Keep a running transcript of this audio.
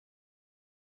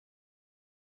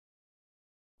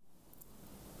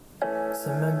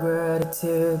Send my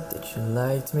gratitude that you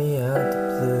liked me out the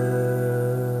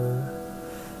blue.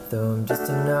 Though I'm just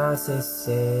a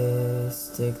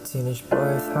narcissistic teenage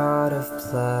boy with heart of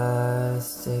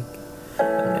plastic.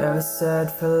 I never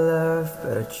said for love,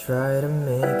 but I try to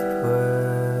make it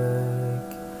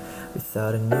work.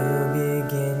 Without a new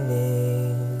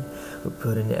beginning, we'll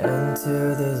put an end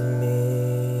to this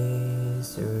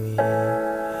misery.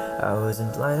 I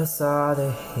wasn't blind, I saw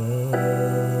the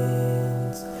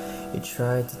hints. You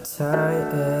tried to tie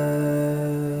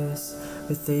us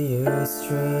with the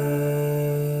U-string,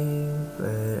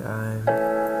 but I'm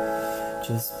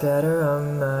just better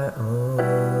on my own.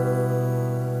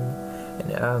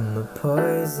 And I'm a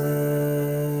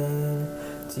poison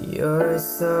to your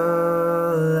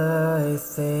soul. I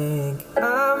think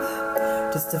I'm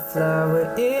just a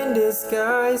flower in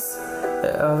disguise,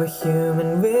 of a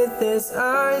human with his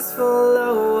eyes full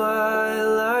of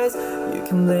wild lies. You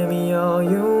can blame me all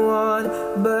you want,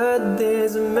 but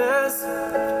this mess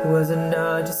was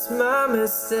not just my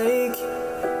mistake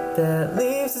that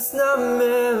leaves us numb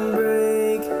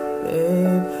break,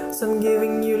 babe. So I'm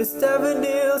giving you the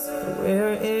daffodils.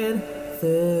 We're in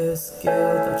this guilt.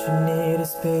 Thought you needed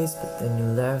space, but then you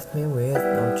left me with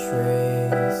no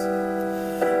trace.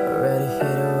 Already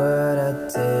hated what I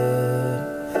did,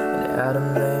 and I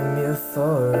don't blame you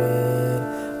for it,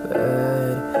 but I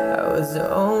was the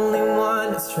only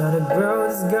one that's trying to grow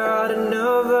this garden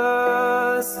of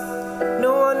us.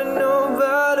 No one to know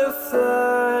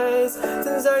butterflies,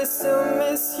 since I still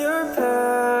miss your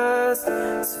past.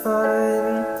 It's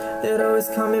fine, they'd always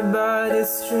call me by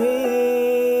this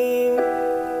stream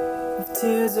of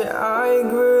tears that I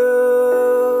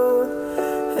grew,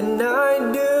 and I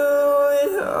do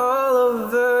it all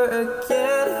over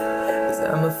again. Cause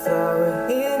I'm a flower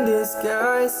in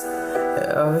disguise,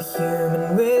 of a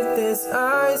human with his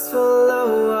eyes full of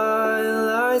wild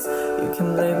lies. You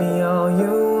can blame me all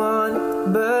you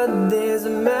want, but this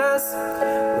mess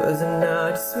was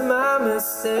not just my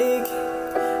mistake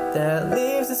that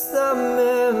leaves us numb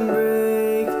and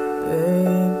break,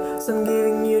 babe. So I'm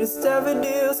giving you the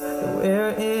daffodils, and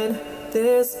we're in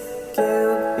this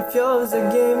guilt. If yours a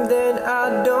game, then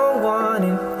I don't want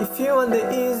it. If you want the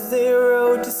easy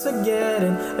road, just forget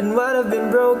it. And what have been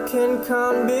broken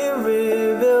can't be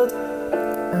rebuilt.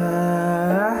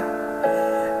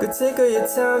 Go take all your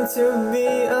time to be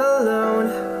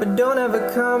alone, but don't ever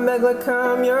come back like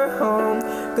I'm your home.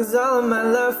 Cause all of my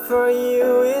love for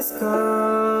you is gone.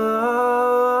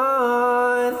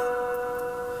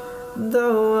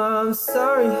 Though I'm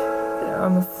sorry that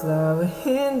I'm a flower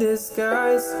in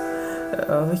disguise,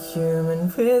 of a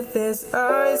human with his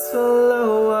eyes full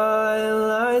of wild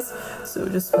lies. So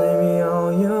just blame me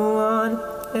all you want,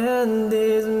 and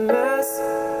this mess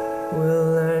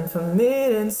will learn from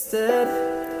it instead.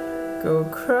 Go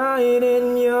crying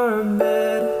in your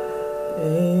bed,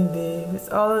 baby.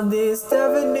 With all of these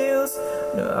daffodils,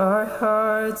 no, our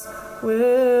hearts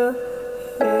will